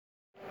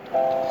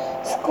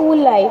School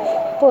life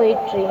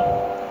poetry.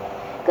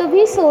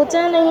 کبھی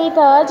سوچا نہیں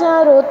تھا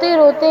جہاں روتے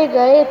روتے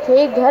گئے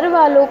تھے گھر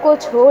والوں کو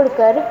چھوڑ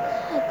کر،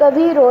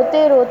 کبھی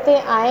روتے روتے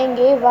آئیں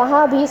گے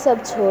وہاں بھی سب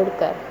چھوڑ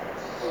کر۔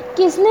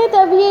 کس نے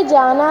تب یہ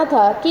جانا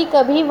تھا کہ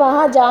کبھی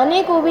وہاں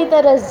جانے کو بھی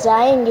ترس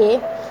جائیں گے،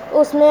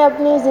 اس میں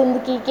اپنی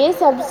زندگی کے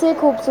سب سے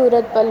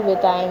خوبصورت پل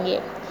بتائیں گے،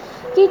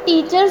 کہ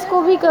ٹیچرز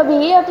کو بھی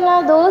کبھی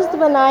اپنا دوست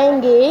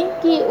بنائیں گے،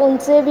 کہ ان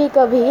سے بھی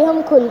کبھی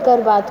ہم کھل کر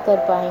بات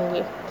کر پائیں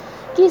گے،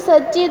 کہ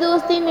سچی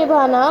دوستی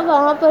نبھانا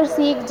وہاں پر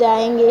سیکھ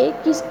جائیں گے،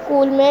 کہ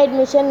اسکول میں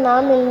ایڈمیشن نہ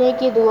ملنے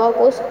کی دعا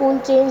کو اسکول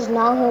چینج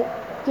نہ ہو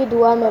کی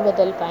دعا میں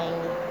بدل پائیں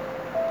گے،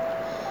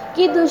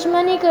 کہ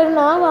دشمنی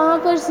کرنا وہاں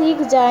پر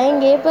سیکھ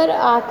جائیں گے، پر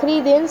آخری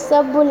دن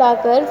سب بھلا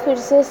کر پھر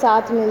سے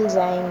ساتھ مل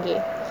جائیں گے،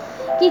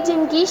 کہ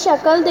جن کی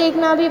شکل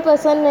دیکھنا بھی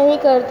پسند نہیں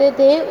کرتے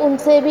تھے ان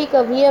سے بھی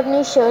کبھی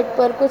اپنی شرٹ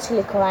پر کچھ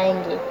لکھوائیں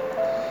گے،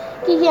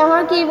 کہ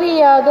یہاں کی بھی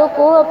یادوں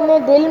کو اپنے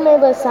دل میں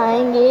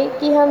بسائیں گے،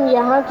 کہ ہم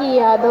یہاں کی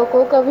یادوں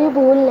کو کبھی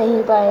بھول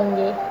نہیں پائیں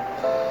گے،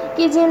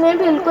 کہ جنہیں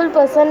بالکل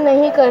پسند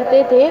نہیں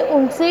کرتے تھے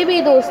ان سے بھی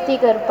دوستی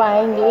کر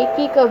پائیں گے،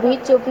 کہ کبھی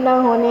چپ نہ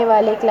ہونے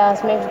والے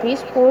کلاس میٹس بھی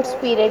اسپورٹس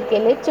پیریڈ کے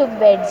لیے چپ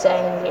بیٹھ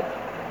جائیں گے،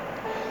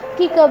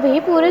 کہ کبھی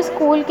پورے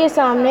اسکول کے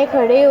سامنے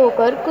کھڑے ہو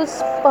کر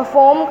کچھ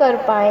پرفارم کر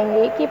پائیں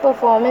گے، کہ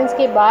پرفارمنس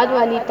کے بعد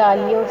والی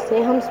تالیوں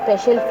سے ہم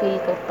اسپیشل فیل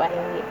کر پائیں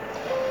گے،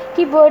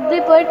 کہ برتھ ڈے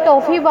پر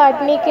ٹافی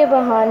بانٹنے کے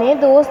بہانے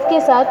دوست کے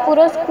ساتھ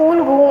پورا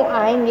اسکول گھوم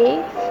آئیں گے،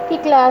 کہ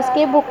کلاس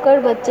کے بکڑ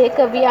بچے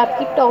کبھی آپ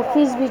کی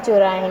ٹافیز بھی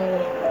چرائیں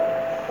گے،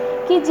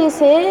 کہ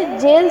جسے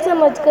جیل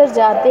سمجھ کر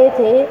جاتے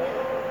تھے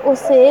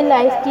اسے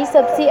لائف کی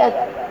سب سے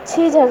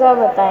اچھی جگہ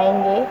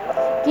بتائیں گے،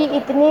 کہ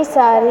اتنی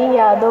ساری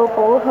یادوں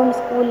کو ہم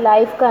اسکول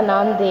لائف کا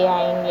نام دے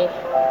آئیں گے۔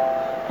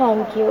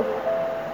 Thank you.